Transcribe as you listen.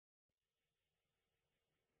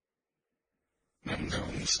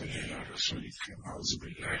اللهم صل على رسولك اعوذ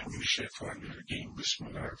باللہ من الشیطان الرجیم بسم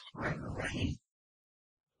اللہ الرحمن الرحیم.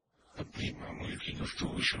 اپنی معمول کی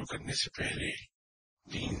گفتگو شروع کرنے سے پہلے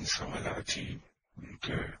 3 سوالات ہی ان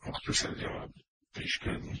کا مختصر جواب پیش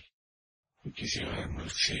کر دوں. کسی غیر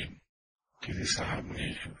ملک سے کسی صاحب نے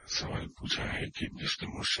سوال پوچھا ہے کہ جس کے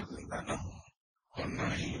مرشد زندہ نہ ہو اور نہ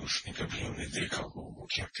ہی اس نے کبھی انہیں دیکھا ہو وہ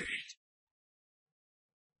کیا کرے.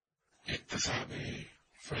 اکتساب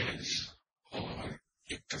فیض اور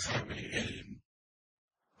اکتساب علم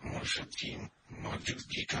مرشد کی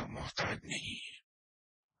موجودگی کا محتاج نہیں ہے.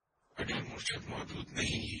 اگر مرشد موجود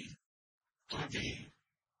نہیں ہے تو بھی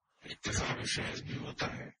اکتساب فیض بھی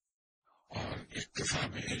ہوتا ہے اور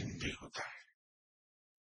اکتساب علم بھی ہوتا ہے.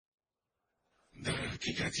 در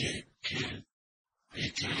حقیقت یہ کھیل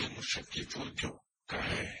ایک مرشد کی توجہ کا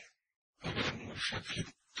ہے. اگر مرشد کی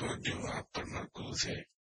توجہ آپ پر مرکوز ہے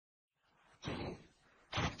تو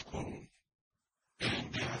آپ کو علم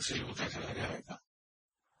بھی حاصل ہوتا چلا جائے گا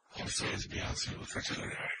اور فیض بھی حاصل ہوتا چلا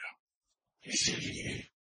جائے گا. اسی لیے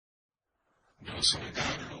جو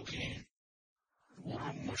سمجھدار لوگ ہیں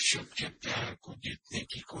وہ مرشد کے پیار کو جیتنے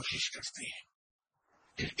کی کوشش کرتے ہیں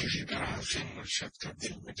کہ کسی طرح سے مرشد کا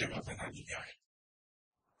دل میں جگہ بنا لی جائے.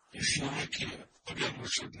 اس لیے کہ اگر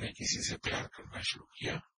مرشد نے کسی سے پیار کرنا شروع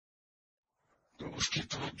کیا تو اس کی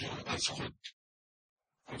توجہ از خود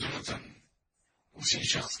قدرتاً اسی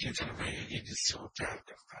شخص کی طرف رہے گی جس سے وہ پیار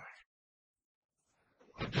کرتا ہے.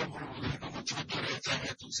 اور جب وہ متوجہ رہتا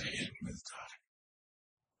ہے تو اسے علم ملتا ہے.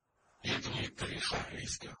 یہ تو ایک طریقہ ہے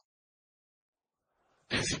اس کا.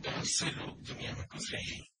 ایسے بہت سے لوگ دنیا میں گزرے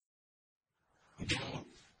ہیں جو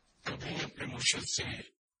کبھی اپنے مرشد سے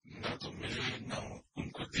نہ تو ملے نہ ان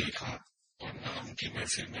کو دیکھا اور نہ ان کی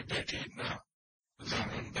محفل میں بیٹھے نہ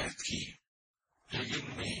ضامن بیعت کی،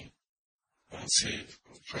 لیکن انہیں ان سے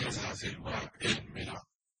فیض حاصل ہوا، علم ملا.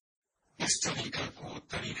 اس طریقہ کو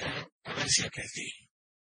طریقہ اویسیہ کہتے ہیں.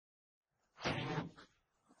 ہم لوگ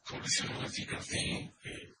تھوڑی سی غلطی کرتے ہیں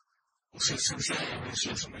کہ اسے سلسلہ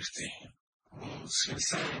اویسیہ سمجھتے ہیں. وہ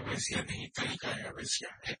سلسلہ اویسیہ نہیں، طریقہ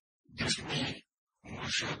اویسیہ ہے جس میں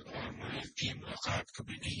مرشد اور مرید کی ملاقات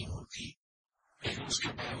کبھی نہیں ہوتی لیکن اس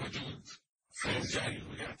کے باوجود فیض جاری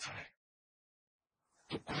ہو جاتا ہے.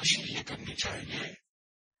 تو کوشش یہ کرنی چاہیے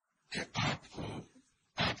کہ آپ کو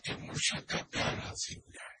آپ کے مرشد کا پیار حاصل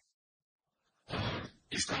ہو جائے. اور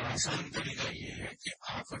اس کا آسان طریقہ یہ ہے کہ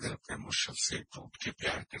آپ اگر اپنے مرشد سے ٹوٹ کے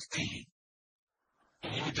پیار کرتے ہیں تو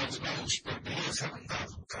یہ جذبہ اس پر بھی اثر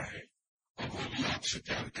انداز ہوتا ہے اور وہ بھی آپ سے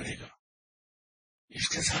پیار کرے گا. اس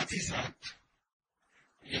کے ساتھ ہی ساتھ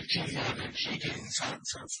ایک چیز یاد رکھیے کہ انسان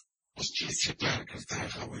صرف اس چیز سے پیار کرتا ہے،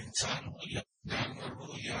 خواہ وہ انسان ہو یا جانور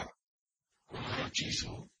ہو یا کوئی اور چیز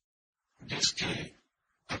ہو جس کے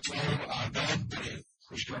اطوار و آداب بڑے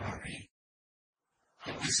خوشگوار ہیں.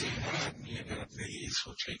 ہم اسے ہر آدمی اگر اپنے لیے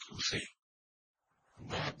سوچے کہ اسے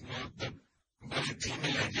بہت مدت بڑے دھیمے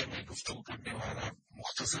لہجے میں گفتگو کرنے والا،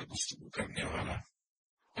 مختصر گفتگو کرنے والا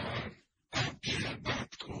اور آپ کی ہر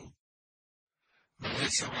بات کو بغیر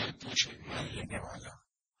سوال پوچھے مان لینے والا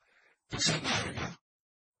پسند آئے گا،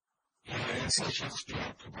 یا ایسا شخص جو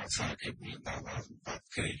آپ کے پاس آ کے بلند آواز میں بات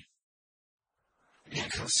کرے،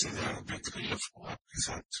 ایک حد سے زیادہ بے تکلف ہو آپ کے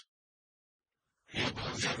ساتھ، یہ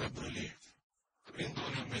بہت زیادہ بولے، تو ان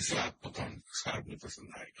دونوں میں سے آپ کو کون سا آدمی پسند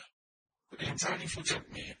آئے گا؟ انسانی فطرت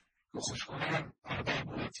میں وہ خوشگوار آداب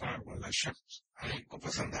و اطوار والا شخص ہر ایک کو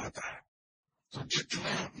پسند آتا ہے. تو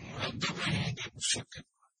جتنا مؤدب رہیں گے مرشد کے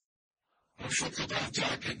پاس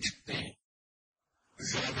جا کے جتنے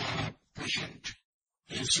زیادہ پیشنٹ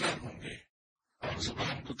لسنر ہوں گے اور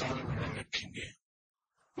زبان کو تازہ بنا رکھیں گے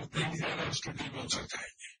اتنے ہی زیادہ اس کے دل میں اتر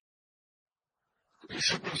جائیں گے. اس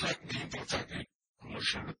سے کوئی فرق نہیں پڑتا کہ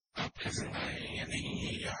مرشد آپ کے زندہ ہے یا نہیں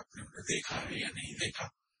ہے، یا آپ نے انہیں دیکھا ہے یا نہیں دیکھا.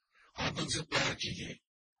 آپ ان سے پیار کیجیے،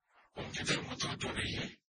 ان کی طرف متوجہ رہیے،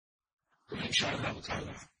 تو انشاءاللہ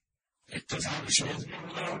تعالیٰ اکتساب فیض بھی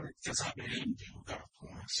ہوگا اور اکتساب علم بھی ہوگا آپ کو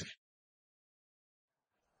وہاں سے.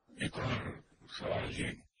 ایک اور سوال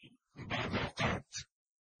یہ، بعض اوقات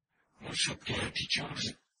مرشد کے ایٹیچیوڈ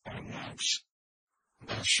اور موڈس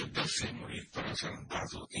بہت شدت سے مرید پر اثر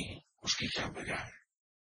انداز ہوتی ہیں، اس کی کیا وجہ ہے؟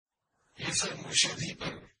 یہ سب مرشد ہی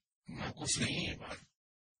پر موقف نہیں ہے. بات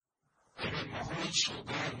اگر ماحول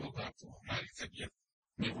سوگوار ہوگا تو ہماری طبیعت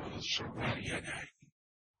میں وہ سوگواری آ جائے گی.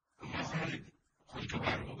 ماحول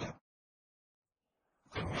خوشگوار ہوگا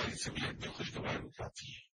تو ہماری طبیعت میں خوشگوار ہو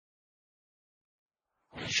جاتی ہے.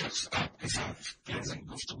 کوئی شخص آپ کے ساتھ پلیزنٹ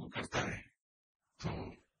گفتگو کرتا ہے تو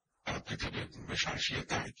آپ کی طبیعت میں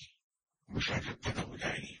بشاشیت آئے گی، بشاشیت پیدا ہو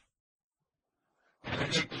جائے گی. اور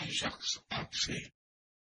اگر کوئی شخص آپ سے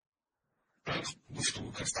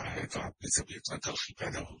گفتگو کرتا ہے تو آپ کی طبیعت میں تلخی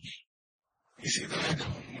پیدا ہوگی. اسی طرح جب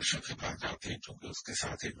ہم مرشد کے پاس جاتے ہیں چونکہ اس کے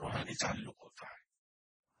ساتھ ایک روحانی تعلق ہوتا ہے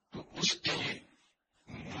تو اس کے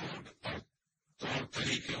موڈ اور طور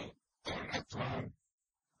طریقے اور اطوار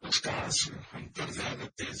اس کا اثر ہم پر زیادہ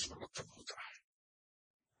تیز مرتب ہوتا ہے.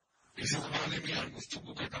 اس زمانے میں اور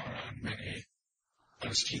گفتگو کے دوران میں نے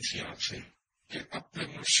عرض کی تھی آپ سے کہ اپنے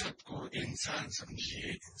مرشد کو انسان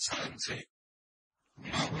سمجھیے، انسان سے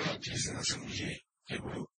ماورا چیز نہ سمجھیے کہ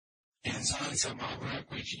وہ انسان سے ماورا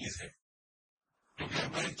کوئی چیز ہے، کیونکہ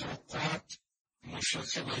ہماری توقعات مرشد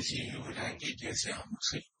سے ویسی ہی ہو جائیں گی جیسے ہم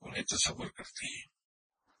انہیں تصور کرتے ہیں.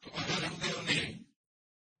 تو اگر ہم نے انہیں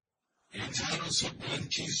انسانوں سے بلند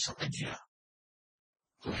چیز سمجھ لیا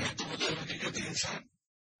تو ہے تو مجھے حقیقت انسان،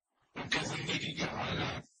 ان کے زندگی کے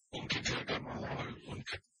حالات، ان کے گھر کا ماحول، ان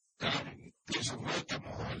کے کام کی ضرورت کا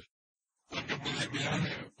ماحول، ان کے ملنے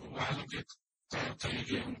ملانے والوں کے طور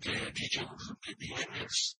طریقے، ان کے ایٹیچیوڈ، ان کے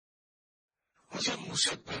بیہیویئرس، وہ سب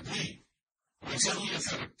مرشد پر بھی ویسا ہی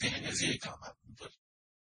ایسا رکھتے ہیں جیسے ایک عام پر.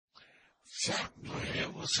 فرق جو ہے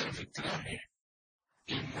وہ صرف اتنا ہے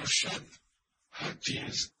کہ مرشد ہر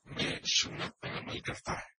چیز میں سنت پر عمل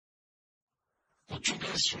کرتا ہے. تو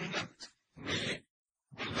چونکہ سنت میں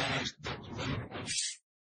برداشت، درگزر،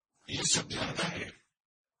 یہ سب زیادہ ہے،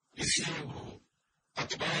 اس لیے وہ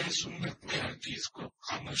اتباع سنت میں ہر چیز کو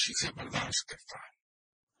خاموشی سے برداشت کرتا ہے،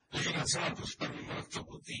 لیکن اثرات اس پر بھی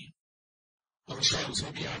مرتب ہوتی ہیں اور اس کا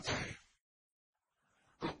اسے بھی آتا ہے.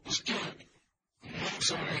 تو اس کے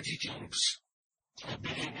موڈس اور ایٹیٹیوڈس اور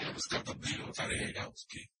بیہیویئر اس کا تبدیل ہوتا رہے گا اس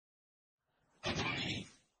کی اندرونی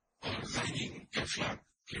اور ذہنی کیفیات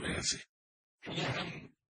کی وجہ سے. کیونکہ ہم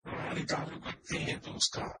روحانی تعلق رکھتے ہیں تو اس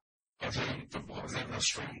کا اثر ہم پر بہت زیادہ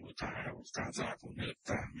اسٹرانگ ہوتا ہے، اس کا اثرات ہونے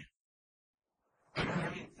لگتا ہے ہمیں. اگر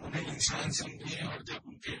ہم انہیں انسان سمجھیں اور جب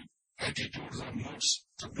ان کے ایٹیٹیوڈز اور موڈس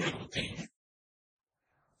تبدیل ہوتے ہیں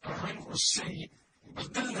تو ہم اس سے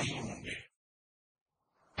بدل نہیں ہوں گے.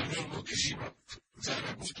 اگر وہ کسی وقت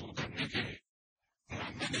زیادہ گفتگو کرنے کے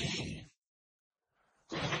موڈ میں نہیں ہیں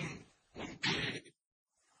تو ہم ان کے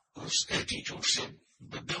اس ایٹیٹیوڈ سے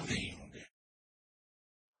بدل نہیں ہوں گے.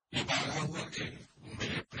 یہ بارہ ہوا کہ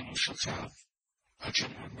میرے اپنے مرشد صاحب اچھے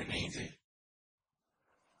موڈ میں نہیں تھے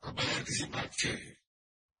اور بغیر کسی بات کے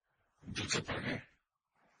جوتے پڑ گئے،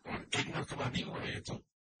 اور ایک مرتبہ نہیں ہوا، یہ تو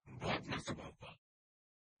بہت مرتبہ ہوا.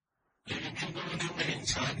 لیکن کیونکہ انہیں میں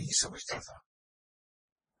انسان ہی سمجھتا تھا،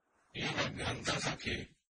 یہ میں جانتا تھا کہ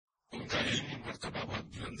ان کا علمی مرتبہ بہت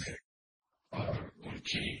بلند ہے اور ان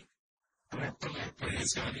کی پراپر اور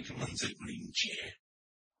پرہیزگاری کی منزل بڑی اونچی ہے،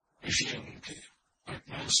 اس لیے ان کے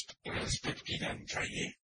utmost ریسپیکٹ کی جانی چاہیے.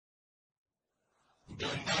 جو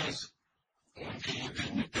انداز ان کے لیے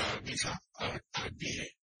دل میں پیار بھی تھا اور بھی ہے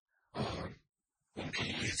اور ان کے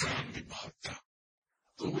لیے احترام بھی بہت تھا.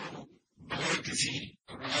 تو وہ بغیر کسی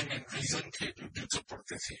رائم اینڈ ریزن کے جو جوتے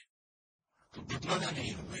پڑتے تھے تو بدمزہ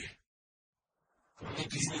نہیں ہوئے. انہیں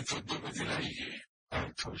کسی نے توجہ میں دلائی ہے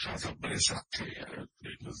اور تھوڑا سا بڑے ساتھ تھے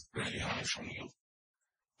very harsh on you،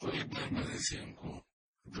 تو اتنے مزے سے ان کو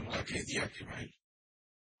جملہ کہہ دیا کہ بھائی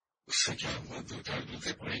اس سے کیا ہوا، دو چار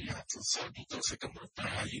جوتے پڑے گا تو 100 جوتوں سے کم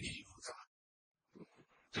روپیہ ہی نہیں ہوتا،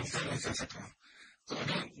 چلتا رہتا تھا کام. تو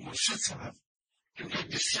اگر مرشد صاحب کیونکہ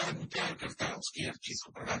جس سے آدمی پیار کرتا ہے اس کی ہر چیز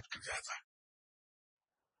کو برداشت کر جاتا ہے.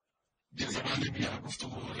 جس زمانے میں یہاں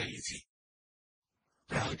گفتگو ہو رہی تھی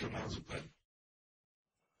پیار کے موضوع پر،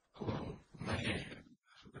 تو میں نے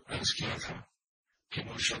عرض کیا تھا کہ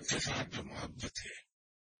مرشد کے ساتھ جو محبت ہے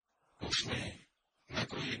اس میں نہ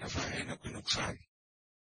کوئی نفع ہے نہ کوئی نقصان،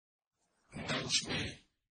 نہ اس میں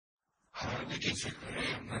ہارنے کی فکر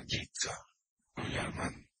ہے اور نہ جیت کا کوئی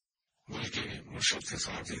ارمان، بلکہ مرشد کے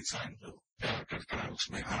ساتھ انسان جو پیار کرتا ہے اس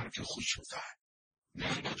میں ہار کے خوش ہوتا ہے،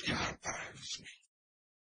 جان بوجھ کے ہارتا ہے اس میں.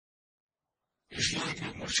 اس لیے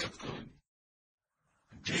کہ مرشد کو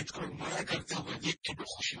جیت کو مایا کرتے ہوئے دیکھ کے جو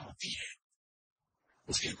خوشی ہوتی ہے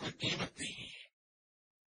اس کی کوئی قیمت نہیں ہے.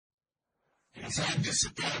 انسان جس سے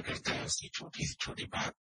پیار کرتا ہے اس کی چھوٹی سے چھوٹی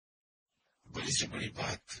بات، بڑی سے بڑی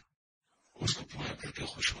بات اس کو پورا کر کے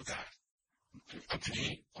خوش ہوتا ہے.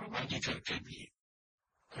 اپنی قربانی کر کے بھی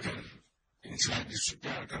اگر انسان جس سے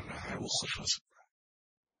پیار کر رہا ہے وہ خوش ہو سکتا ہے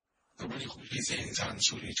تو بڑی خوشی سے انسان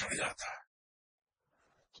سوری چڑھ جاتا ہے.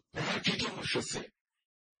 پیار کیجیے مرشد سے،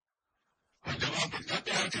 اور جب آپ اتنا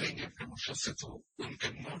پیار کریں گے اپنے مرشد سے تو ان کے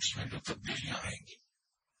موڈس میں جو تبدیلیاں آئیں گی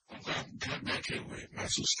ان کو آپ گھر بیٹھے ہوئے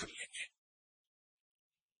محسوس کر لیں گے.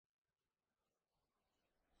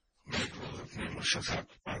 میں ایک روز اپنے مرشد صاحب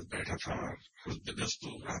کے پاس بیٹھا تھا اور خود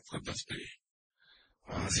دستور رات کو 10 بجے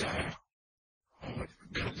وہاں سے آیا اور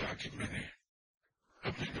گھر جا کے میں نے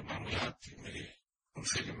اپنے جو معمولات تھے میرے ان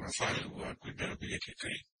سے جو میں فارغ ہوا کوئی 1:30 بجے کے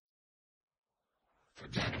قریب، تو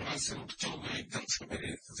جانباز سے اٹھتے ہوئے ایک دم سے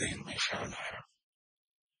میرے ذہن میں خیال آیا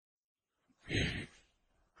کہ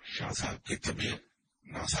شاہ صاحب کی طبیعت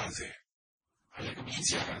ناساز ہے، حالانکہ وہیں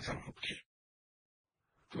سے آ رہا تھا اٹھ کے،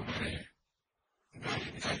 تو میں نے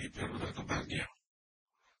گاڑی نکالی، پھر ادھر تو بھاگ گیا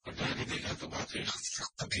اور جا کے دیکھا تو واقعی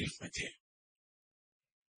سخت تکلیف میں تھے،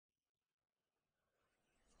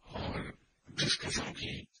 اور جس قسم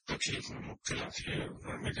کی تکلیف میں مبتلا تھے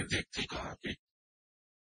انہوں نے مجھے دیکھتے کہا کہ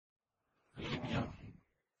میاں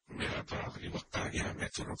میرا تو آخری وقت آ گیا، میں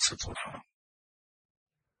تو رخصت ہو رہا ہوں۔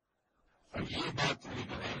 اب یہ بات مجھے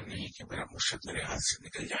گوار نہیں کہ میرا مرشد میرے ہاتھ سے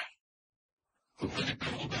نکل جائے، تو میں نے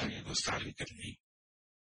پہلی بار یہ گستاخی کر لی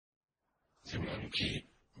جب میں ان کی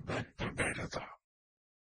بیڈ پر بیٹھا تھا،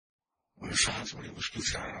 مجھے سانس بڑی مشکل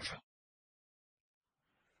سے آ رہا تھا۔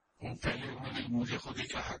 وہ پہلے انہوں نے مجھے خود ہی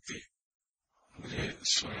کہا کہ مجھے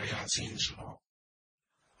سورہ یاسین سناؤ،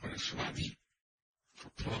 میں نے سنا دی، تو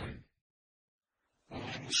فوراً انہوں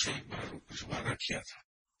نے مجھ سے ایک بار کچھ وعدہ کیا تھا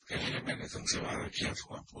کہ میں نے تم سے وعدہ کیا تھا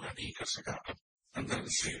میں پورا نہیں کر سکا، اب اندر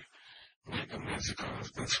سے میں کمرے سے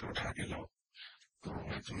کاغذ پینسل اٹھا کے لاؤ تو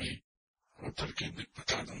میں تمہیں وہ ترکیب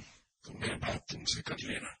بتا دوں، تو میری بات تم سے کر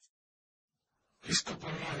لینا۔ اس کو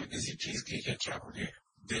پڑھنا ہے کسی چیز کی کہ کیا مجھے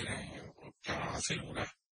دے رہے ہیں، وہ کیا حاصل ہو رہا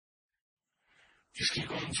ہے، اس کی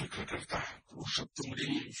کون فکر کرتا ہے۔ تو اس وقت تو مجھے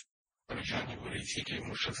پریشانی ہو رہی تھی کہ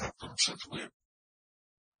مرشد صاحب تو رخصت ہوئے،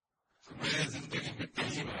 تو میرے زندگی میں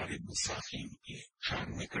پہلی بار ایک گستاخی کی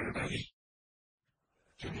شان میں کر ڈالی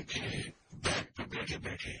کہ ان کے بیگ پہ بیٹھے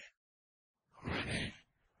بیٹھے میں نے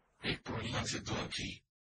ایک پورنیہ سے دعا کی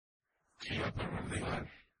کہ یا پروردگار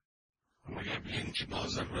مجھے ابھی ان کی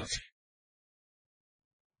بہت ضرورت ہے،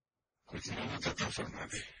 کچھ مدد عطا فرما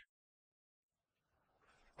دے،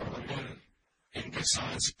 اور اگر ان کے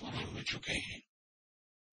سانس پورے ہو چکے ہیں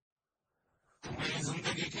تو میری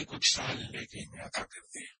زندگی کے کچھ سال لے کے انہیں عطا کر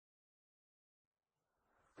دے۔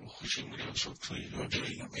 تو خوشی مجھے اس وقت ہوئی جو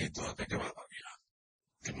میری دعا کا جواب آ گیا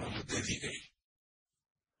کہ مہلت دے دی گئی۔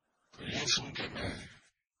 تو یہ سن کے میں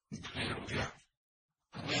دلیر ہو گیا،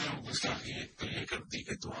 میں نے گستاخی ایک تو یہ کر دی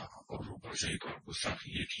کہ دعا، اور اوپر سے ایک اور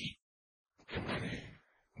گستاخی یہ کی کہ میں نے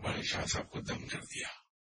بڑے شاہ صاحب کو دم کر دیا۔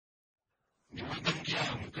 جو میں دم کیا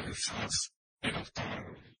ان کے سانس میں رفتار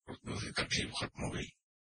اور دوسری تکلیف ختم ہو گئی،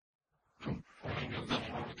 تو فوراً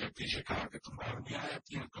دم ہو کے پیچھے کہا کہ تم باہر نہیں آئے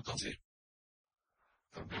اپنی حرکتوں سے،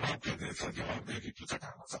 تو جواب کر دیتا، جواب دے کے جوتا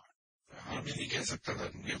ڈالا تھا، ہاں بھی نہیں کہہ سکتا تھا،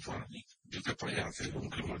 مجھے فوراً جوتے پڑ جاتے ان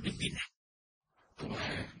کی موجودگی میں، تو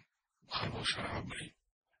میں خاموش رہا بڑی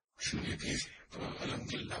زندگی سے۔ تو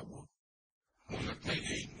الحمدللہ وہ ملک میں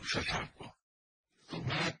گئی مرشد صاحب کو، تو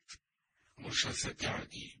بات مرشد سے پیار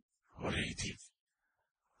کی ہو رہی تھی۔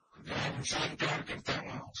 جہاں انسان پیار کرتا ہے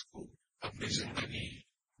وہاں اس کو اپنی زندگی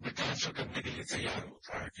میں ٹرانسفر کرنے کے لیے تیار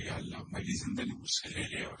ہوتا ہے کہ یا اللہ میری زندگی مجھ سے لے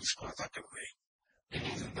لے اور اس کو عطا کر دے،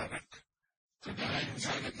 انہیں زندہ رکھ۔ تو جہاں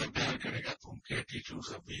انسان اتنا پیار کرے گا تو ان کے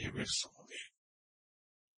ایٹیٹیوڈ اور بیہیویئرس ہوں گے۔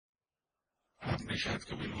 آپ نے شاید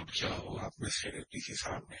کبھی نوٹ کیا ہو، آپ میں سے کسی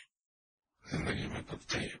صاحب نے زندگی میں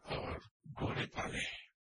کتے اور گھوڑے پالے ہیں،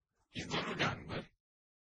 یہ دونوں جانور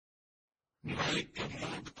مالک کے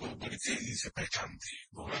موڈ کو بڑی تیزی سے پہچانتے ہیں۔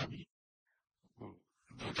 گھوڑا بھی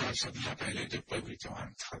 2-4 صدیاں پہلے جب کوئی بھی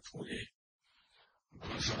جوان تھا تو مجھے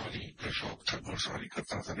گھوڑ سواری کا شوق تھا، گھوڑ سواری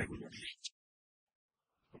کرتا تھا ریگولرلی۔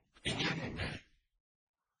 انگلینڈ میں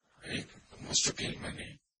ایک مستقل میں نے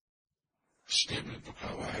اسٹیبل پکڑا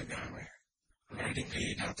ہوا ہے جہاں میں رائڈنگ کے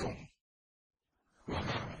لیے جاتا ہوں،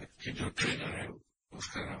 وہاں کے جو ٹرینر ہے اس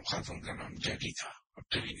کا نام، خاتون کا نام جیکی تھا، اب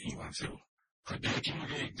ٹری نہیں وہاں سے وہ، تو جیکی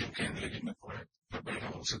مجھے ایک دن کہنے لگی، میں گھوڑے پر بیٹھا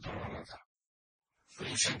اسے دوڑا رہا تھا، تو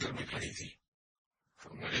یہ سینٹر میں کھڑی تھی،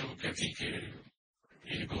 تو مجھے وہ کہتی کہ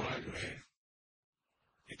یہ گھوڑا جو ہے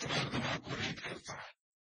یہ تمہارے دماغ کو ریڈ کرتا ہے،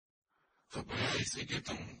 تو بجائے اس لیے کہ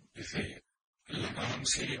تم اسے لگام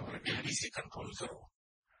سے اور گہری سے کنٹرول کرو،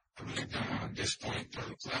 تم نے جہاں جس پوائنٹ پر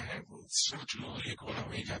رکنا ہے وہ سوچ لو، یہ گھوڑا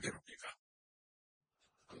وہیں جا کے رکے گا۔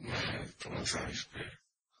 تو میں تھوڑا سا اس پہ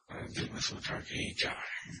دل میں سوچا کہ یہ کیا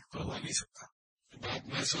ہے، تو ہو نہیں سکتا، بات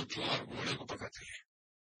میں سوچوں اور گھوڑے کو پتا چلے۔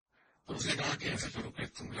 تو اس نے کہا کہ ایسا کرو کہ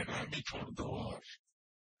تم لگام بھی چھوڑ دو اور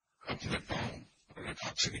اپنے پاؤں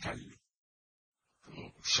رکاب سے نکال لو،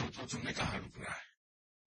 تو سوچو تم نے کہاں رکنا ہے۔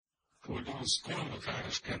 تو جو اسکول ہوتا ہے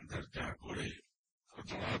اس کے اندر جہاں گھوڑے کو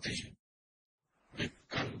دوڑاتے ہیں، ایک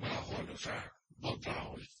کل بڑا ہال ہوتا ہے، بہت بڑا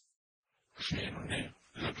ہال، اس میں انہوں نے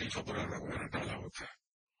لکڑی کا برادہ وغیرہ ڈالا ہوتا ہے،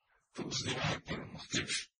 تو اس دیوار پر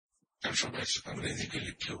مختلف الفابیٹس انگریزی کے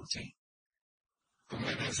لکھے ہوتے ہیں، تو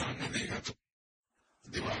میں نے سامنے دیکھا تو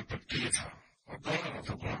دیوار پر ٹی تھا اور دوڑ رہا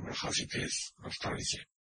تھا گھوڑا میں خاصی تیز رفتاری سے،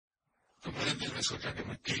 تو میں نے دل میں سوچا کہ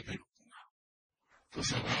میں ٹی پہ رکوں گا، تو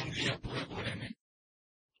اسے رام لیا پورے گھوڑے نے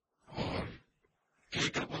اور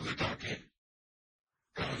ایک اپوزٹ آ کے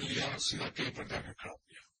ٹرن لیا سیدھا کے پر جا کے کھڑا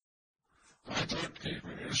دیا. میں تھوٹ کہ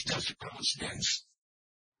کوئنسیڈنس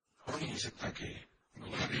ہو نہیں سکتا کہ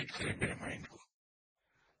گوگل ریڈ کرے میرے مائنڈ کو.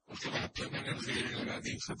 اس کے بعد پھر میں نے ریل لگا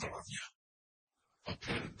دی, اسے دوڑا دیا, اور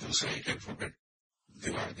پھر دوسرا ایک الفابیٹ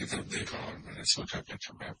دیوار کی طرف دیکھا اور میں نے سوچا کہ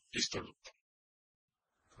اچھا میں اس پر رکتا ہوں.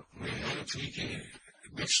 مجھے حیرت ہوئی کہ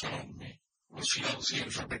نیکسٹ راؤنڈ میں وہ سیدھا اسی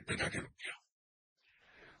الفابیٹ پہ جا کے رک گیا.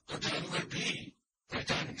 تو جانور بھی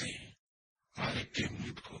پہچانتے ہیں مالک کے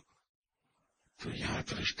امید کو. تو یہاں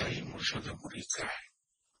تو رشتہ ہی مرشد و مرید کا ہے,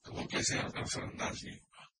 تو وہ کیسے آپ کا اثر انداز نہیں ہوگا.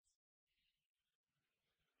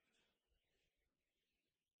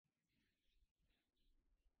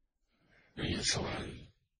 یہ سوال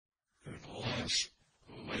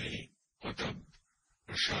وہی کتب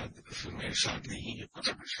ارشاد, فلم ارشاد نہیں, یہ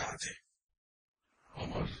کتب ارشاد ہے.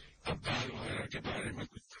 اور ابدال وغیرہ کے بارے میں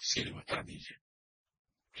کچھ تفصیل بتا دیجیے.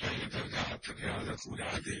 کیا یہ درجات ریاضت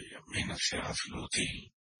مرادے یا محنت سے حاصل ہوتی ہیں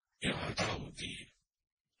یا عطا ہوتی ہے؟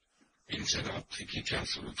 ان سے رابطے کی کیا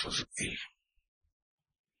صورت ہو سکتی ہے؟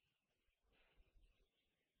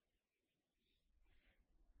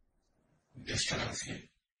 جس طرح سے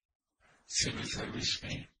سول سروس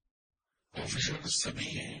میں آفیسر سبھی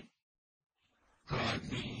ہیں, تو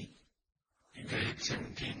آدمی گریڈ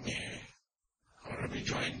 17 میں ہے اور ابھی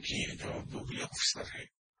جوائن کیے جو اب وہ بھی آفیسر ہے,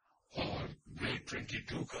 اور گریڈ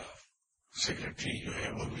 22 کا سیکرٹری جو ہے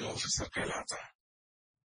وہ بھی آفیسر کہلاتا ہے.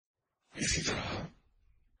 اسی طرح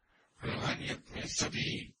روحانیت میں سبھی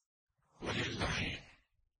ولی اللہ ہیں.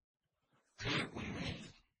 پھر ان میں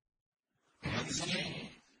منزلیں ہیں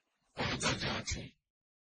اور درجات ہیں,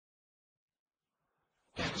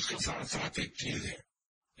 اور اس کے ساتھ ساتھ ایک چیز ہے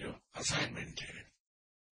جو اسائنمنٹ ہے.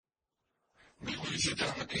 بالکل اسی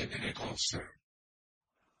طرح کے ایک آفیسر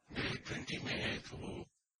گریڈ 20 میں ہے تو وہ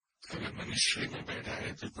اگر منسٹری میں بیٹھا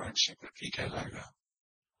ہے تو برانچ سیکرٹری کہلائے گا.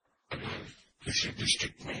 اگر کسی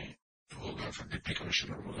ڈسٹرکٹ میں ہوگا تو ڈپٹی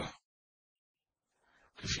کمشنر ہوگا.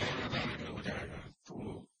 کسی اور ادارے میں ہو جائے گا تو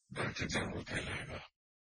وہ ڈائریکٹر جنرل کہلائے گا.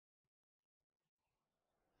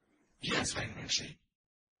 یہ اسائنمنٹ سے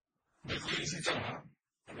بالکل اسی طرح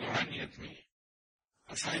روحانیت میں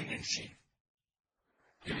اسائنمنٹ سے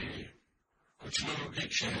کہ کچھ لوگ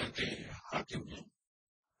ایک شہر کے حاکم ہیں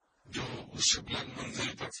جو اس بلند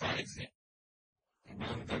منزل پر فائز ہیں,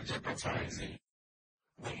 بلند درجے پر فائز ہیں.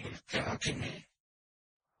 وہ ملک کے حاکم ہیں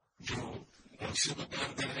جو سے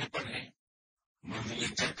بلند درجے پر ہیں,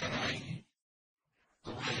 منزلیں طے کر آئے ہیں,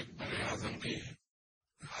 تو وہ ایک بڑے اعظم کے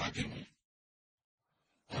حاکم ہیں.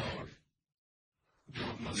 اور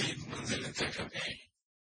جو مزید منزلیں طے کر گئے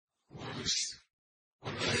وہ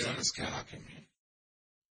اس کے حاکم ہیں.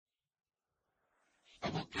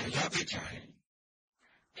 اب وہ کہلاتے کیا ہے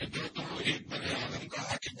کہ جو تو ایک بڑے اعظم کا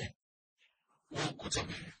حاکم ہے وہ کتب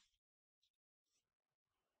ہے.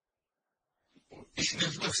 اس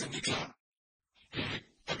نسبت سے نکلا کہ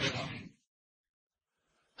اگر ہم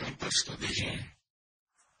کمپس کو دیکھیں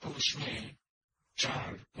تو اس میں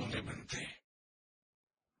 4 کونے بنتے ہیں.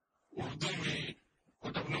 اردو میں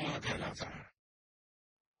کتب نما کہلاتا ہے.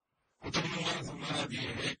 کتب نما کا مطلب یہ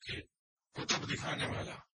ہے کہ کتب دکھانے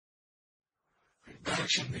والا,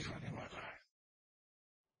 ڈائریکشن دکھانے والا ہے.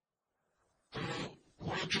 تو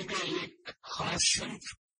وہ چونکہ ایک خاص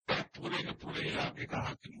صنف پورے کے پورے علاقے کا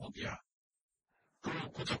حاکم ہو گیا تو وہ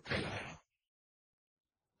کتب کہلایا.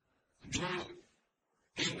 جو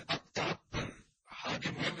ان اقطاب پر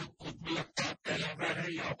حاکم ہے وہ قطب الاقطاب کہلاتا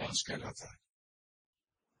ہے یا عباس کہلاتا ہے.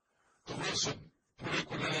 تو وہ سب پورے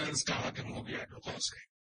کلائنس کا حاکم ہو گیا جو قوس ہے.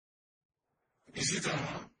 اسی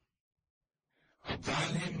طرح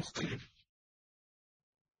ابدال ہیں مختلف,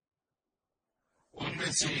 ان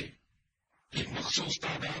میں سے ایک مخصوص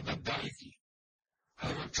تعداد ابدال کی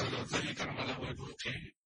حضرت صلی علی کرملہ وجہ کے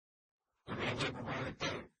روضہ مبارک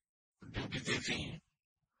پر ڈیوٹی دیتی ہیں,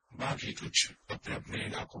 باقی کچھ اپنے اپنے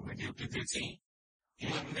علاقوں میں ڈیوٹی دیتی ہیں. یہ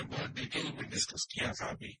ہم نے بہت ڈیٹیل میں ڈسکس کیا تھا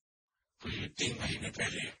ابھی تو یہ 3 مہینے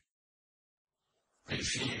پہلے.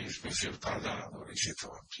 اس لیے اس میں صرف تعداد اور اسی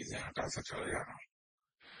طرح چیزیں ہٹاتا چلا جا رہا ہوں.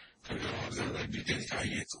 پھر اور زیادہ ڈیٹیل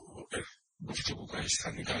چاہیے تو پھر گفتگو کا حصہ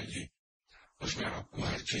نکالیے, اس میں آپ کو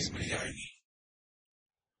ہر چیز مل جائے گی.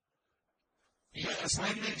 یہ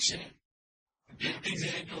اسائنمنٹ سے ڈیوٹیز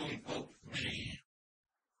ہیں جو ان کو ملی ہیں.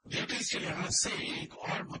 ڈیوٹیز کے لحاظ سے ایک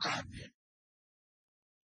اور مقام ہے,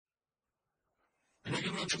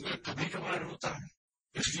 لیکن وہ چونکہ کبھی کبھار ہوتا ہے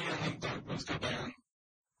اس لیے عام طور پر اس کا بیان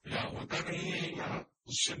یا ہوتا نہیں ہے یا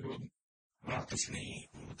اس سے لوگ واقف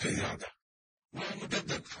نہیں ہوتے زیادہ. وہ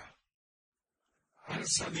مجدد کا ہر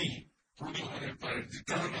صدی پوری ہونے پر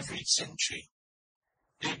ریٹرن آف ایچ سینچری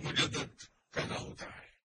ایک مجدد پیدا ہوتا ہے.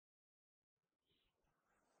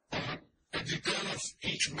 اور At the turn of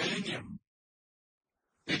each millennium,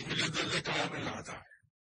 ایک مجدد کامل آتا ہے.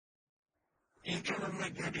 انٹرنل میں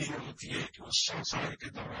ڈیوٹی یہ ہوتی ہے کہ وہ 100 سال کے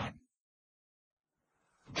دوران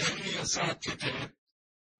بہنی اثرات کے تحت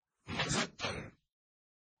مذہب پر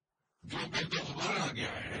جو گرد و غبار آ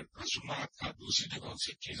گیا ہے رسومات کا، دوسری جگہوں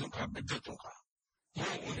سے چیزوں کا، بدعتوں کا، وہ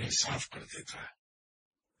انہیں صاف کر دیتا ہے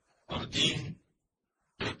اور دین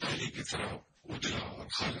جو پہلے کی طرح اجلا اور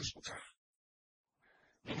خالص ہوتا ہے.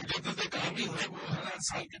 جو مجدد کامل ہے وہ 1000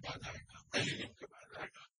 سال کے بعد آئے گا، ملینیم کے بعد آئے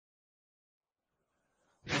گا.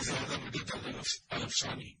 جیسے حضرت مجدد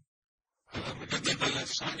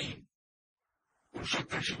الافسانی اس وقت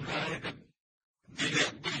تشریف لائے جب دین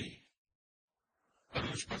اکبری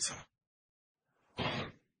عروج پر تھا اور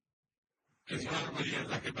کسی اور ولی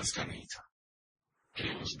اللہ کے بس کا نہیں تھا کہ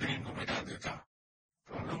اس دین کو مٹا دیتا.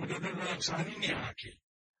 تو حضرت مجدد الافسانی نے آ کے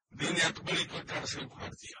دین اکبری کو در سے اکھاڑ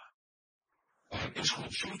دیا اور اس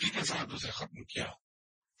خوبصورتی کے ساتھ اسے ختم کیا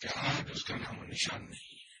کہ آج اس کا نام و نشان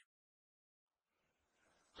نہیں ہے.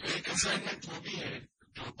 تو ایک اسائنمنٹ وہ بھی ہے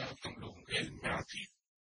جو بہت کم لوگوں کے علم میں آتی ہے.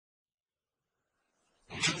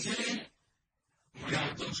 منزلیں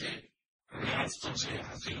مجاہدوں سے، ریاستوں سے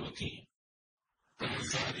حاصل ہوتی ہیں،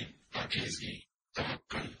 پرہیزگاری، پاکیزگی،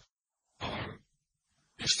 توکل اور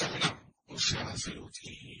استغنا اس سے حاصل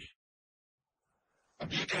ہوتی ہیں.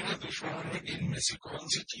 اب یہ کہنا دشوار ہے کہ ان میں سے کون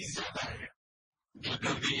سی چیز زیادہ ہے جو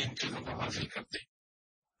جلدی ان چیزوں کو حاصل کرتے.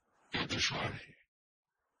 یہ دشوار ہے.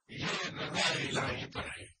 یہ رضا الہی پر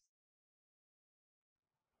ہے.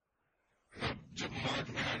 رب جب موت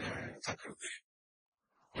میں آ جائے عطا کر دے،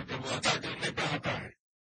 اور جب وہ عطا کرنے پہ آتا ہے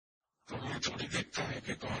تو وہ تھوڑی دیکھتا ہے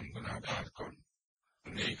کہ کون گناہگار، کون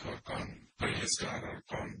نیک اور کون پرہیزگار اور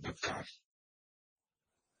کون بدکار.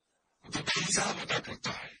 تو بے حساب عطا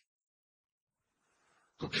کرتا ہے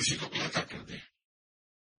تو کسی کو بھی عطا کر دے.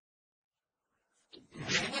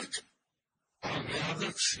 محنت اور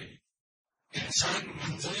ریاضت سے انسان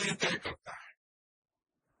منزلیں طے کرتا ہے،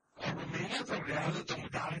 اور وہ محنت اور ریاضت و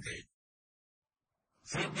مجاہدے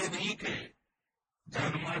صرف یہ نہیں کہ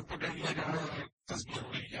جانماز پکڑ لیا جائے اور تصویر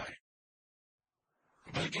اڑ جائے،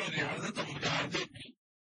 بلکہ ریاضت و مجاہدے میں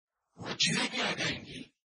وہ چیزیں بھی آ جائیں گی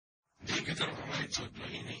جن کی طرف ہماری توجہ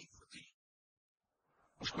ہی نہیں ہوتی.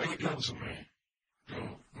 اس کو ایک لفظ میں جو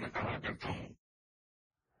میں کہا کرتا ہوں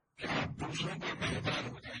کہ آپ دوسروں پر مہربان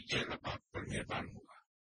ہو جائیے، رب آپ پر مہربان ہوگا.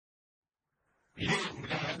 یہ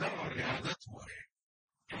مجاہدہ اور ریاضت ہوا ہے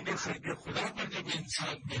کیونکہ خلق خدا پر جب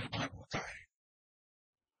انسان مہربان ہوتا ہے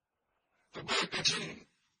تو بڑے کٹھن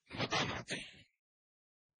مقام آتے ہیں.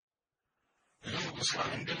 لوگ اس کا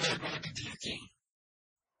اینڈل ایڈوانٹیج لیتے ہیں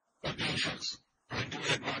اور جو شخص اینڈل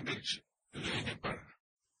ایڈوانٹیج لینے پر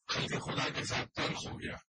خلق خدا کے ساتھ تلخ ہو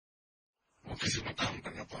گیا وہ کسی مقام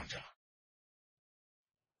پر نہ پہنچا.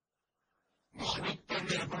 مخلوق پر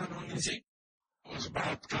مہربان ہونے سے اس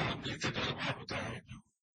بات کا عملی تجربہ ہوتا ہے جو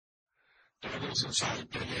 1400 سال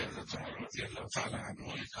پہلے حضرت عمر رضی اللہ تعالیٰ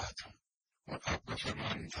عنہ نے کہا تھا، اور آپ کا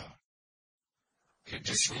فرمان تھا کہ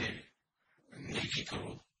جس نے نیکی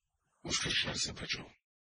کرو اس کے شر سے بچو.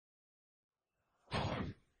 اور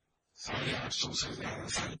 850 سے زیادہ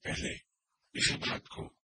سال پہلے اسی بات کو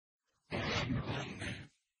مولانا روم نے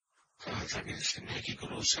کہا تھا کہ جس نے نیکی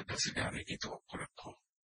کرو اس سے بچ جانے کی توقع رکھو.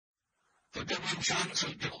 تو جب انسان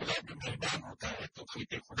خلق خدا پہ مہربان ہوتا ہے تو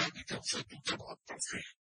خلق خدا کی طرف سے دوسرے بہت پڑتے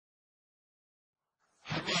ہیں.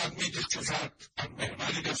 ہر وہ آدمی جس کے ساتھ آپ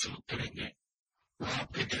مہربانی کا سلوک کریں گے وہ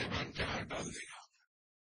آپ کے گریبان پہ ہاتھ ڈال دے گا.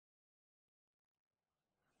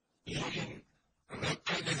 لیکن رب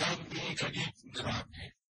کا نظام بھی ایک عجیب نظام ہے.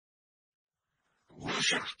 وہ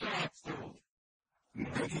شخص تو آپ کو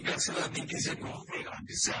نیکی کا صلہ نیکی سے نہیں دے گا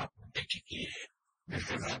جس سے آپ نے نیکی کی ہے، جس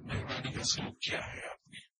کے ساتھ مہربانی کا سلوک کیا ہے آپ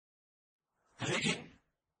نے، لیکن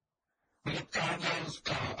مطلب تعالیٰ اس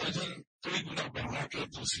کا اجر کئی گنا بڑھا کے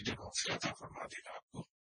دوسری جگہوں سے عطا فرما دے گا آپ کو.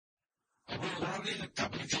 اور وہ اللہ نہیں لگتا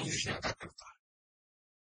بڑی جلدی سے عطا کرتا ہے.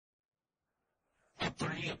 اب تو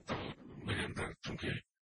نہیں، اب تو میرے اندر چونکہ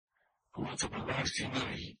قوت برداشت ہی نہ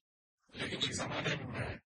رہی، لیکن ایک زمانے میں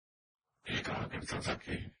میں یہ کہا کرتا تھا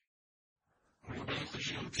کہ مجھے بڑی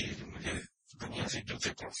خوشی ہوتی ہے کہ مجھے دنیا سے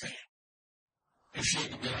جوتے پڑتے ہیں، اس لیے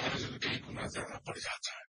کہ میرا اجر کئی گنا زیادہ بڑھ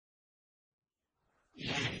جاتا ہے.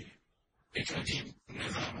 یہ ایک عجیب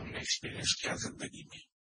نظام ہم نے ایکسپیرئنس کیا زندگی میں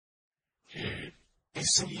کہ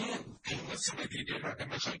اس سے یہ قیمت سمجھ لیجیے گا کہ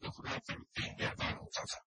میں خلق خدا پر مہربان ہوتا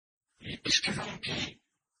تھا. یہ اس قسم کی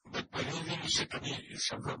بدپریزی مجھ سے کبھی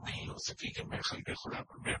سبب نہیں ہو سکی کہ میں خلق خدا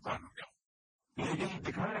پر مہربان ہو جاؤں، لیکن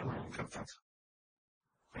دکھایا ہوا کرتا تھا.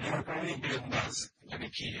 میرا پہلے بے انداز یعنی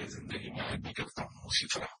کہ یہ زندگی میں آج بھی کرتا ہوں اسی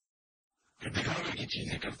طرح کہ دکھانے کی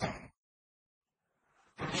چیزیں کرتا ہوں.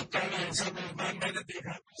 تو وہ پہلا ایسا مہمان میں نے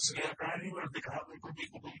دیکھا کہ اس نے اکاری اور دکھاوے کو بھی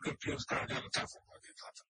قبول کر کے اس کا اجر عطا فرما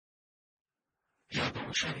دیتا تھا، یا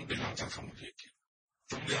تو شرم دلاتا تھا مجھے کہ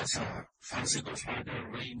تم جیسا فاسق و فاجر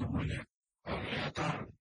وہی نمول ہے اور ریاکار،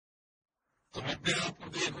 تم اپنے آپ کو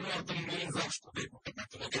دیکھو اور تم میرے ضعف کو دیکھو کہ میں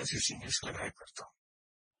تمہیں کیسے سینے سے لڑائی کرتا ہوں.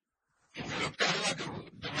 مجھے لگتا ہے کہ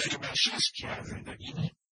جو میں نے محسوس کیا زندگی میں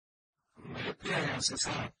میرے پیاروں سے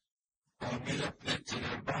ساتھ اور میرے اپنے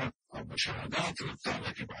تجربات اور مشاہدات رب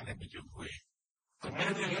تعالیٰ کے بارے میں جو ہوئے تو میں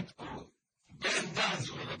نے رب کو بے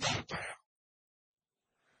انداز وزادار پایا،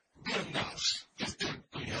 بے انداز. جس دن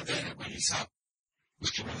کوئی حدیں ہے کوئی حساب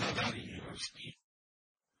اس کی وزاداری ہے اور اس کی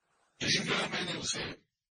اسی طرح میں نے اسے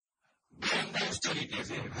بے انداز طریقے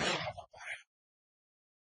سے حیا والا پایا.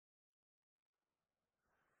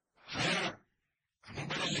 حیا ہمیں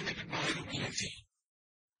بڑے لمیٹڈ ماہر ملے تھے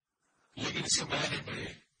لیکن اس سے معنی بڑے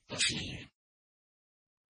وسیع ہیں.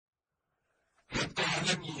 رب کا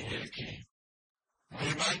عالم یہ ہے کہ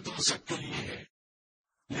مہمان تو سب کے لیے ہے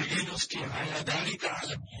لیکن اس کی حیاداری کا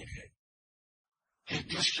عالم یہ ہے کہ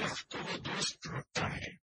جس شخص کو وہ دوست رکھتا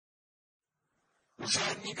ہے اس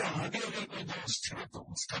آدمی کا آگے اگر کوئی دوست ہے تو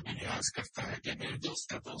اس کا بھی لحاظ کرتا ہے کہ میرے دوست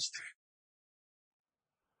کا دوست ہے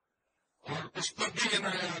اور اس پر بھی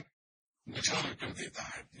عنایات نچھاور کر دیتا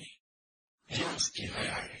ہے اپنی. یہ اس کی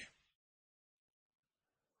حیا ہے.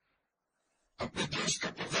 اپنے دوست کا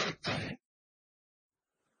پردہ رکھتا ہے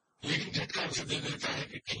لیکن جھٹکا اسے دے دیتا ہے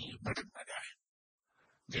کہ کہیں بھٹک نہ جائے،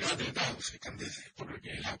 گرا دیتا ہے اسے کندھے سے پکڑ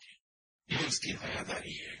کے ہلا کے. یہ اس کی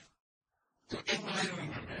حیاداری ہے. تو ان ماہروں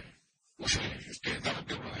میں اسے اس کے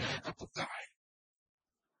درد و حیا کا پتہ ہے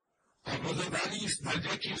اور وزاداری اس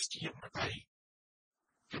درجے کی اس کی ہمت آئی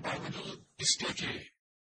کہ باوجود اس کے کہ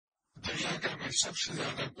دنیا کا میں سب سے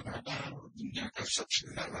زیادہ گناہگار اور دنیا کا سب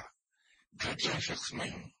سے زیادہ گھٹیا شخص میں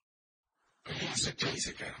ہوں، یہ سچائی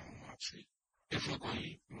سے کہہ رہا ہوں آپ سے، اس میں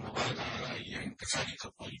کوئی مبالغہ یا انکساری کا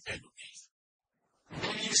کوئی پہلو نہیں.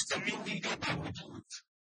 میری اس کمیونٹی کے باوجود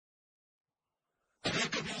اگر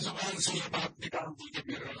کبھی زبان سے یہ بات نکال دی کہ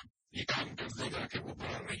میرا یہ کام کر دے گا کہ وہ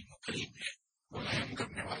بڑا رحیم و کریم ہے، وہ رحم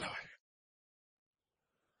کرنے والا ہے،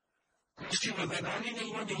 اس کی وزاداری نے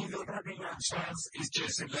یہ نہیں دیکھا کہ یہ الفاظ اس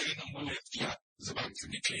جیسے لئی نمولیت کیا زبان سے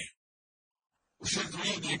نکلے. اسے تو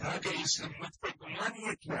یہ دیکھا کہ اس امت پر گمان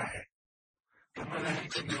یہ کیا ہے کہ میں رحم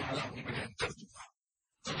کرنے والا ہوں، میں رحم کر دوں گا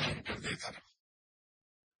تو رحم کر دیتا رہا.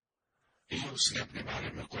 یہ اس نے اپنے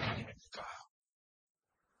بارے میں قرآن میں کہا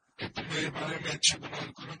کہ تم میرے بارے میں اچھا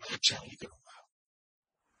گمان کرو میں اچھا ہی کروں گا.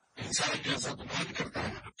 انسان جیسا گمان کرتا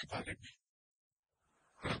ہے رب کے بارے میں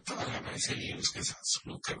رب تعالیٰ ویسے ہی اس کے ساتھ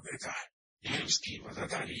سلوک کر دیتا ہے. یہ اس کی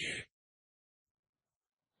وزاداری ہے.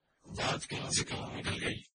 بات کہیں سے کہیں نکل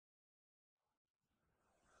گئی.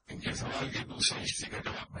 ان کے سوال کے دوسرے حصے کا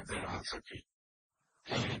جواب میں دے رہا تھا کہ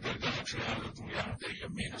کہیں درجات سے عادت میں یاد ہے یا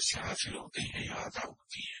محنت سے حاصل ہوتے ہیں یا عطا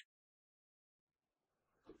ہوتی ہے.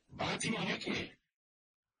 بات یہ ہے کہ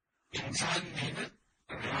انسان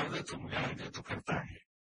محنت ریاضت و مجاہدہ تو کرتا ہے،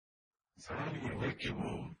 سوال یہ ہے کہ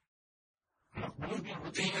وہ مقبول بھی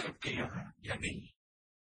ہوتے ہیں رب کے یہاں یا نہیں.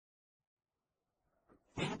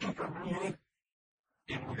 ان کی قبولیت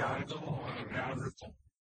ان مجاہدوں اور ریاضتوں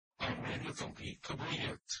اور محنتوں کی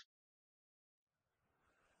قبولیت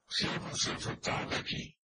صرف اور صرف تعالیٰ کی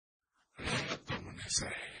رحمت پر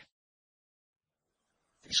منحصر ہے.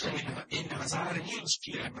 اس کا انحصار ہی اس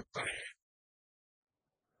کی رحمت پر ہے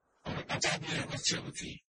اور عطا بھی رحمت سے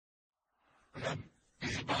ہوتی. رب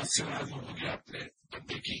کسی بات سے راضی ہو گیا اپنے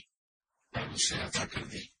بندے کی اور اس سے عطا کر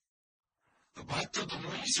دی تو بات تو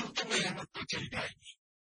دونوں ہی صورتوں میں رحمت پر چلی جائے گی.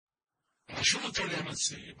 مشروط ہے رحمت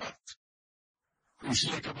سے یہ بات. اس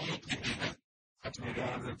لیے کبھی اپنی محنت اپنی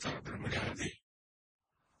ریاضت اور اپنے مجاہدے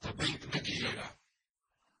تو بینک میں کیجیے گا.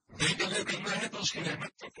 بینک اگر کرنا ہے تو اس کی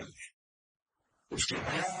رحمت پر کر لیں، اس کے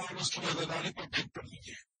حیا اور اس کی وزاداری پر بینک کر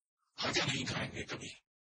لیجیے. خطا نہیں کھائیں گے کبھی.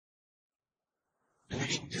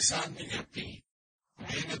 لیکن جس آدمی نے اپنی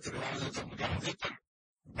محنت ریاضت اور مجاہدے پر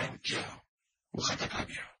بینک کیا وہ خطا کھا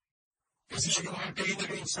گیا. اس لیے کہ وہاں کہیں نہ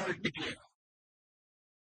کہیں فرق نکلے گا.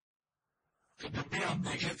 تو جب بھی آپ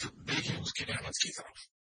دیکھیں تو دیکھیں اس کی رحمت کی طرف.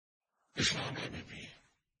 اس معاملے میں بھی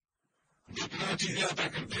جتنا چیزیں عطا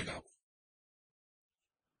کر دے گا وہ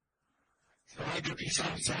سوال جو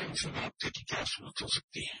کسان صاحب سے رابطے کی کیا صورت ہو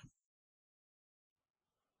سکتی ہے.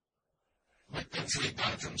 بچپن سے ایک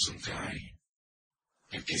بات ہم سنتے آئے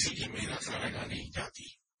کہ کسی کی محنت ضائع نہیں جاتی.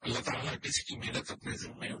 اللہ تعالیٰ کسی کی محنت اپنے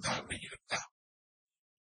ذمہ ادھار نہیں رکھتا.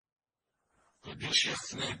 تو جس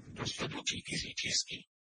شخص نے جستجو کی کسی چیز کی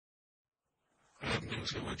رب نے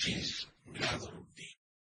اسے وہ چیز ملا ضرور دی.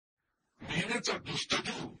 محنت اور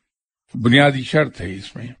جستجو بنیادی شرط ہے.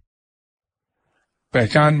 اس میں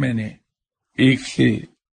پہچان میں نے ایک سے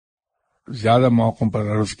زیادہ موقعوں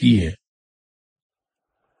پر عرض کی ہے،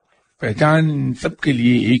 پہچان سب کے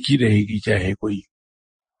لیے ایک ہی رہے گی، چاہے کوئی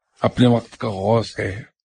اپنے وقت کا غوث ہے،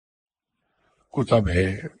 کتب ہے،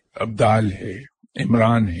 ابدال ہے،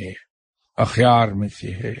 عمران ہے، اخیار میں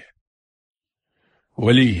سے ہے،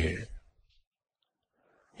 ولی ہے،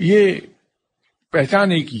 یہ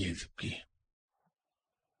پہچان ایک ہی ہے سب کی.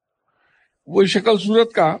 وہ شکل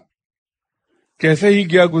صورت کا کیسے ہی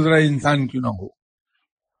گیا گزرا انسان کیوں نہ ہو،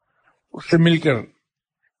 اس سے مل کر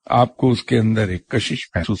آپ کو اس کے اندر ایک کشش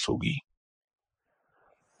محسوس ہوگی.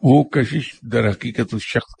 وہ کشش در حقیقت اس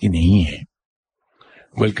شخص کی نہیں ہے،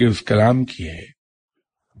 بلکہ اس کلام کی ہے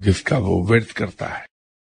جس کا وہ ورد کرتا ہے.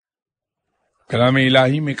 کلام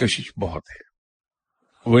الہی میں کشش بہت ہے،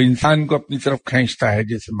 وہ انسان کو اپنی طرف کھینچتا ہے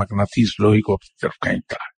جیسے مقناطیس لوہے کو اپنی طرف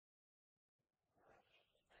کھینچتا ہے.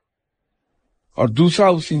 اور دوسرا،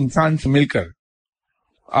 اس انسان سے مل کر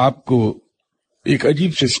آپ کو ایک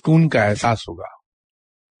عجیب سے سکون کا احساس ہوگا،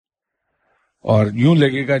 اور یوں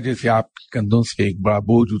لگے گا جیسے آپ کے کندھوں سے ایک بڑا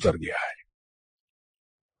بوجھ اتر گیا ہے.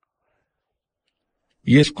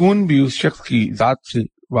 یہ سکون بھی اس شخص کی ذات سے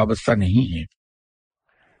وابستہ نہیں ہے،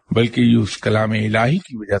 بلکہ یہ اس کلام الہی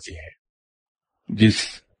کی وجہ سے ہے، جس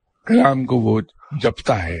کلام کو وہ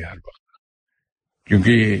جپتا ہے ہر وقت.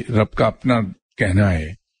 کیونکہ رب کا اپنا کہنا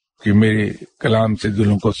ہے کہ میرے کلام سے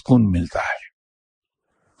دلوں کو سکون ملتا ہے.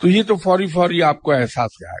 تو یہ تو فوری آپ کو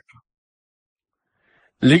احساس آئے گا.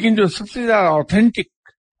 لیکن جو سب سے زیادہ آتھینٹک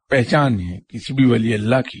پہچان ہے کسی بھی ولی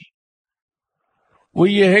اللہ کی، وہ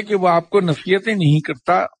یہ ہے کہ وہ آپ کو نصیحتیں نہیں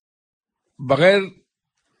کرتا، بغیر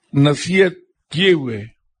نصیحت کیے ہوئے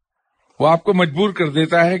وہ آپ کو مجبور کر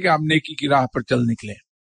دیتا ہے کہ آپ نیکی کی راہ پر چل نکلیں.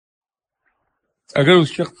 اگر اس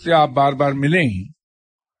شخص سے آپ بار بار ملیں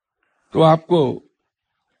تو آپ کو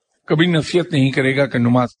کبھی نصیحت نہیں کرے گا کہ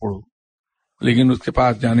نماز پڑھو، لیکن اس کے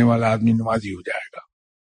پاس جانے والا آدمی نمازی ہو جائے گا.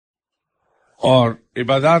 اور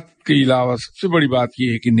عبادات کے علاوہ سب سے بڑی بات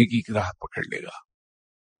یہ ہے کہ نیکی کی راہ پکڑ لے گا.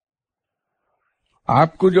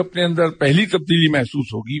 آپ کو جو اپنے اندر پہلی تبدیلی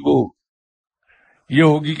محسوس ہوگی وہ یہ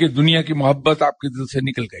ہوگی کہ دنیا کی محبت آپ کے دل سے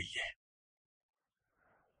نکل گئی ہے.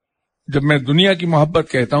 جب میں دنیا کی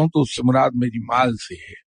محبت کہتا ہوں تو اس سے مراد میری مال سے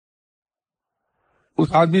ہے.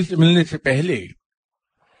 اس آدمی سے ملنے سے پہلے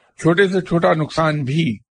چھوٹے سے چھوٹا نقصان بھی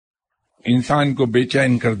انسان کو بے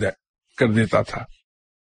چین کر دیتا تھا.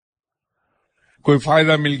 کوئی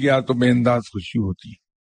فائدہ مل گیا تو بے انداز خوشی ہوتی،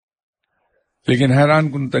 لیکن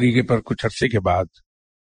حیران کن طریقے پر کچھ عرصے کے بعد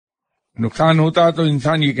نقصان ہوتا تو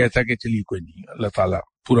انسان یہ کہتا کہ چلیے کوئی نہیں، اللہ تعالیٰ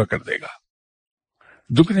پورا کر دے گا.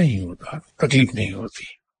 دکھ نہیں ہوتا، تکلیف نہیں ہوتی.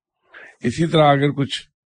 اسی طرح اگر کچھ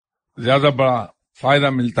زیادہ بڑا فائدہ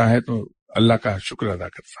ملتا ہے تو اللہ کا شکر ادا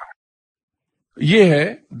کرتا ہے. یہ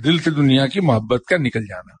ہے دل سے دنیا کی محبت کا نکل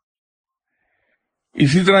جانا.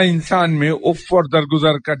 اسی طرح انسان میں اف اور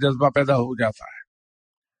درگزر کا جذبہ پیدا ہو جاتا ہے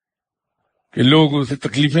کہ لوگ اسے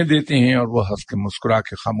تکلیفیں دیتے ہیں اور وہ ہنس کے مسکرا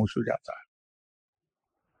کے خاموش ہو جاتا ہے.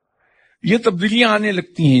 یہ تبدیلیاں آنے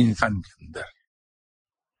لگتی ہیں انسان کے اندر.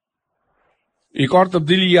 ایک اور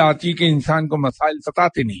تبدیلی یہ آتی ہے کہ انسان کو مسائل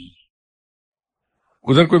ستاتے نہیں.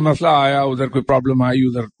 ادھر کوئی مسئلہ آیا، ادھر کوئی پرابلم آئی،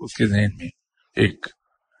 ادھر اس کے ذہن میں ایک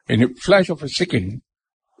فلیش آف اے سیکنڈ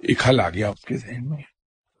ایک حل آ گیا اس کے ذہن میں،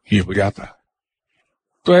 یہ ہو جاتا.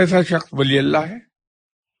 تو ایسا شخص ولی اللہ ہے،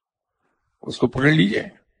 اس کو پکڑ لیجئے.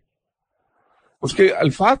 اس کے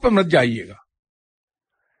الفاظ پر مت جائیے گا،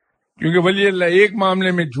 کیونکہ ولی اللہ ایک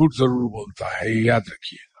معاملے میں جھوٹ ضرور بولتا ہے، یہ یاد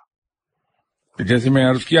رکھیے گا. جیسے میں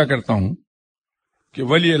عرض کیا کرتا ہوں کہ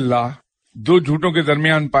ولی اللہ دو جھوٹوں کے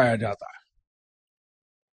درمیان پایا جاتا ہے.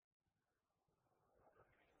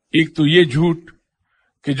 ایک تو یہ جھوٹ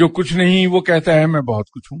کہ جو کچھ نہیں وہ کہتا ہے میں بہت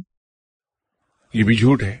کچھ ہوں، یہ بھی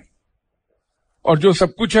جھوٹ ہے. اور جو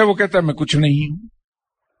سب کچھ ہے وہ کہتا ہے میں کچھ نہیں ہوں،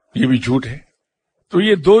 یہ بھی جھوٹ ہے. تو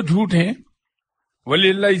یہ دو جھوٹ ہیں، ولی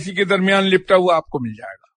اللہ اسی کے درمیان لپٹا ہوا آپ کو مل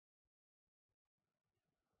جائے گا.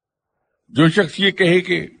 جو شخص یہ کہے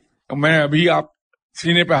کہ میں ابھی آپ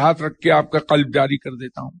سینے پہ ہاتھ رکھ کے آپ کا قلب جاری کر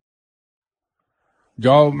دیتا ہوں،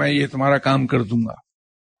 جاؤ میں یہ تمہارا کام کر دوں گا.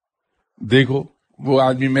 دیکھو وہ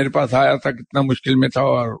آدمی میرے پاس آیا تھا کتنا مشکل میں تھا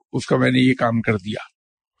اور اس کا میں نے یہ کام کر دیا،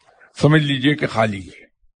 سمجھ لیجئے کہ خالی ہے،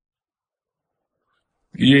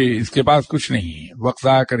 یہ اس کے پاس کچھ نہیں ہے، وقت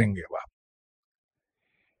ضائع کریں گے آپ.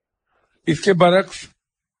 اس کے برعکس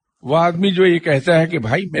وہ آدمی جو یہ کہتا ہے کہ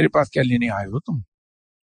بھائی میرے پاس کیا لینے آئے ہو تم،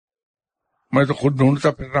 میں تو خود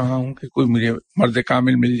ڈھونڈتا پھر رہا ہوں کہ کوئی مجھے مرد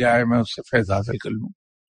کامل مل جائے، میں اس سے فیض حاصل کر لوں،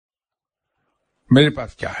 میرے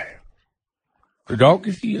پاس کیا ہے. تو جاؤ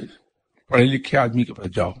کسی پڑھے لکھے آدمی کے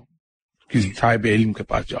پاس جاؤ، کسی صاحب علم کے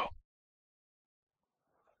پاس جاؤ.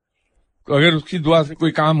 تو اگر اس کی دعا سے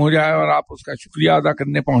کوئی کام ہو جائے اور آپ اس کا شکریہ ادا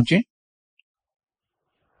کرنے پہنچیں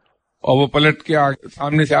اور وہ پلٹ کے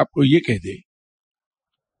سامنے سے آپ کو یہ کہہ دے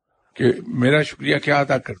کہ میرا شکریہ کیا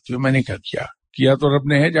ادا کرتے ہو، میں نے کیا کیا تو رب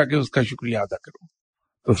نے ہے، جا کے اس کا شکریہ ادا کرو،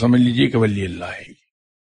 تو سمجھ لیجئے کہ ولی اللہ ہے۔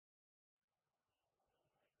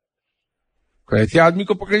 تو ایسے آدمی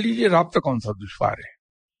کو پکڑ لیجئے، رابطہ کون سا دشوار ہے،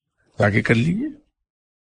 جا کے کر لیجئے۔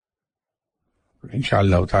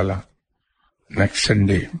 انشاءاللہ تعالی نیکسٹ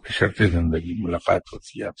سنڈے بشرط زندگی ملاقات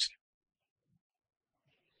ہوتی ہے آپ سے۔